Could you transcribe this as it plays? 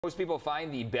Most people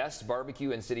find the best barbecue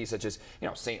in cities such as,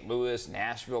 St. Louis,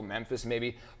 Nashville, Memphis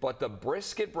maybe, but the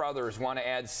Brisket Brothers want to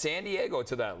add San Diego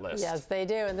to that list. Yes, they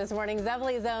do. In this morning's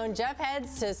Zevely Zone, Jeff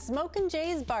heads to Smokin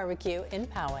Barbecue in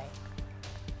Poway.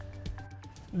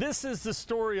 This is the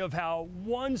story of how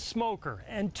one smoker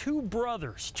and two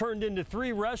brothers turned into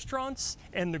 3 restaurants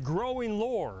and the growing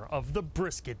lore of the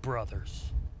Brisket Brothers.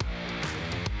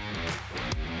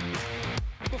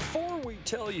 Before we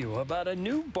tell you about a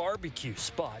new barbecue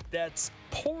spot that's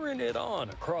pouring it on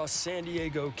across San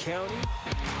Diego County,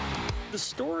 the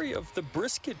story of the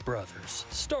Brisket Brothers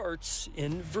starts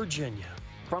in Virginia.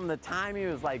 From the time he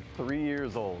was like 3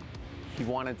 years old, he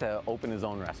wanted to open his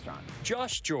own restaurant.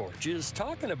 Josh George is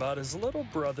talking about his little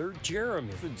brother,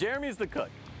 Jeremy. So Jeremy's the cook,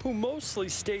 who mostly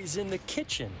stays in the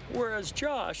kitchen, whereas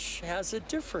Josh has a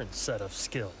different set of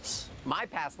skills. My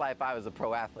past life, I was a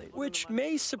pro athlete. Which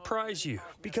may surprise you,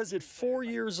 because at 4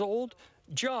 years old,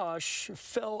 Josh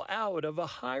fell out of a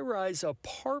high-rise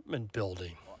apartment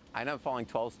building. I ended up falling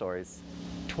 12 stories.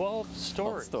 12 stories?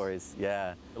 12 stories,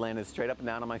 yeah. Landed straight up and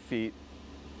down on my feet,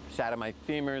 shattered my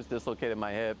femurs, dislocated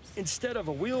my hips. Instead of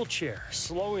a wheelchair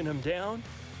slowing him down,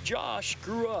 Josh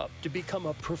grew up to become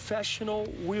a professional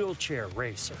wheelchair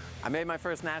racer. I made my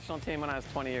first national team when I was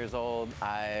 20 years old.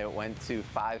 I went to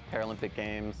 5 Paralympic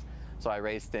Games. So I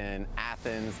raced in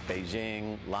Athens,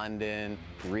 Beijing, London,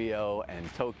 Rio,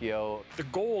 and Tokyo. The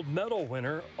gold medal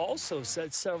winner also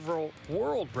set several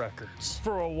world records.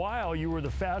 For a while, you were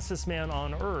the fastest man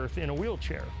on Earth in a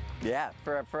wheelchair. Yeah,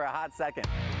 for a hot second.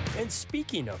 And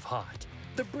speaking of hot,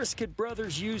 the Brisket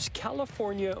Brothers use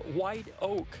California white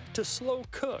oak to slow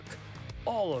cook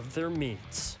all of their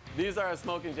meats. These are our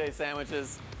Smokin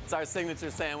sandwiches. It's our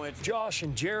signature sandwich. Josh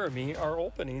and Jeremy are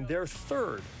opening their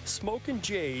 3rd Smokin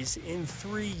in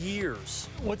 3 years.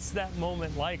 What's that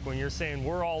moment like when you're saying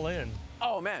we're all in?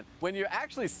 Oh man, when you're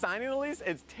actually signing the lease,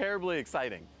 it's terribly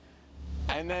exciting.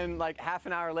 And then like half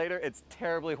an hour later, it's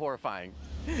terribly horrifying.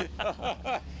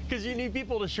 Because you need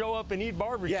people to show up and eat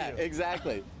barbecue. Yeah,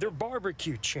 exactly. Their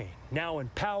barbecue chain, now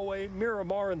in Poway,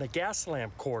 Miramar, and the Gas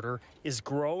Lamp Quarter, is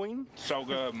growing. So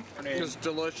good. It's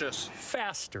delicious.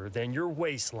 Faster than your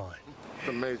waistline. It's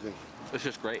amazing. This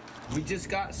is great. We just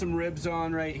got some ribs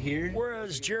on right here.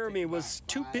 Whereas Jeremy was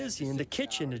too busy in the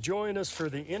kitchen to join us for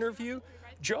the interview,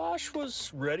 Josh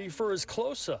was ready for his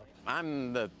close-up.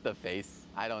 I'm the face.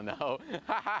 I don't know.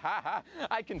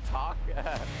 I can talk.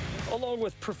 Along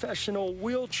with professional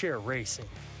wheelchair racing.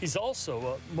 He's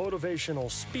also a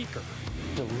motivational speaker.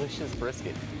 Delicious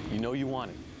brisket. You know you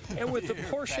want it. And with the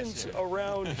portions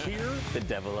around here, the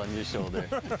devil on your shoulder.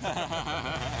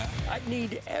 I'd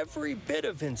need every bit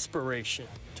of inspiration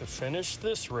to finish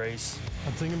this race.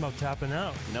 I'm thinking about tapping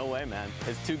out. No way, man.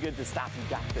 It's too good to stop. You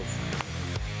got this.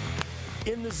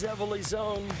 In the Zevely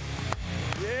Zone,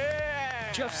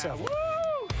 yeah! Jeff Zevely,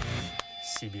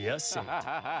 CBS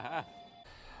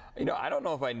 8. I don't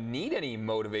know if I need any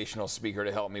motivational speaker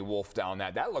to help me wolf down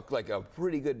that. That looked like a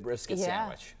pretty good brisket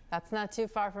sandwich. That's not too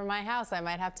far from my house. I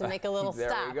might have to make a little stop.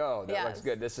 There we go. That looks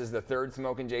good. This is the 3rd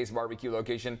Smokin barbecue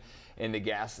location in the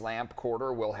Gas Lamp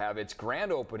Quarter. Will have its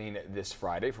grand opening this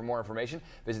Friday. For more information,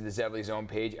 visit the Zevely Zone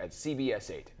page at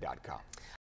cbs8.com.